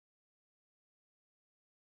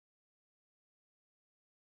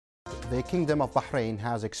The Kingdom of Bahrain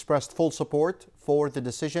has expressed full support for the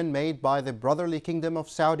decision made by the brotherly Kingdom of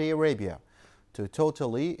Saudi Arabia to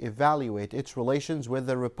totally evaluate its relations with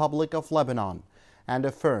the Republic of Lebanon, and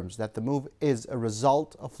affirms that the move is a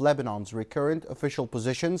result of Lebanon's recurrent official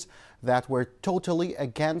positions that were totally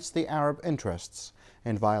against the Arab interests,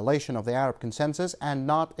 in violation of the Arab consensus and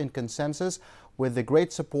not in consensus with the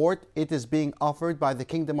great support it is being offered by the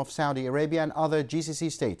Kingdom of Saudi Arabia and other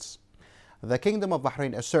GCC states. The Kingdom of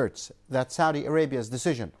Bahrain asserts that Saudi Arabia's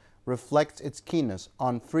decision reflects its keenness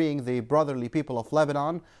on freeing the brotherly people of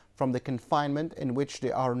Lebanon from the confinement in which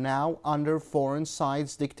they are now under foreign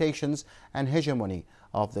sides' dictations and hegemony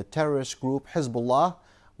of the terrorist group Hezbollah,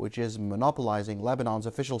 which is monopolizing Lebanon's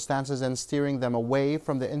official stances and steering them away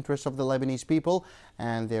from the interests of the Lebanese people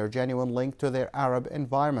and their genuine link to their Arab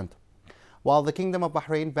environment. While the Kingdom of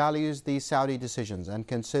Bahrain values these Saudi decisions and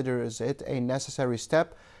considers it a necessary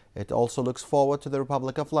step, it also looks forward to the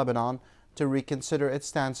Republic of Lebanon to reconsider its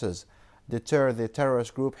stances, deter the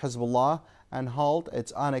terrorist group Hezbollah, and halt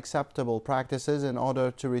its unacceptable practices in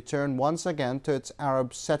order to return once again to its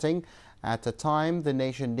Arab setting at a time the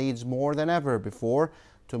nation needs more than ever before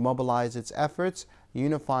to mobilize its efforts,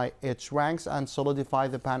 unify its ranks, and solidify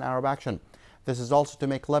the pan-Arab action. This is also to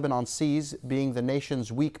make Lebanon cease being the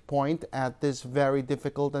nation's weak point at this very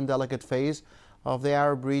difficult and delicate phase of the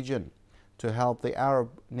Arab region, to help the Arab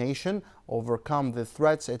nation overcome the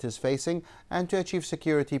threats it is facing and to achieve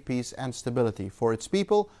security, peace, and stability for its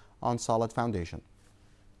people on solid foundation.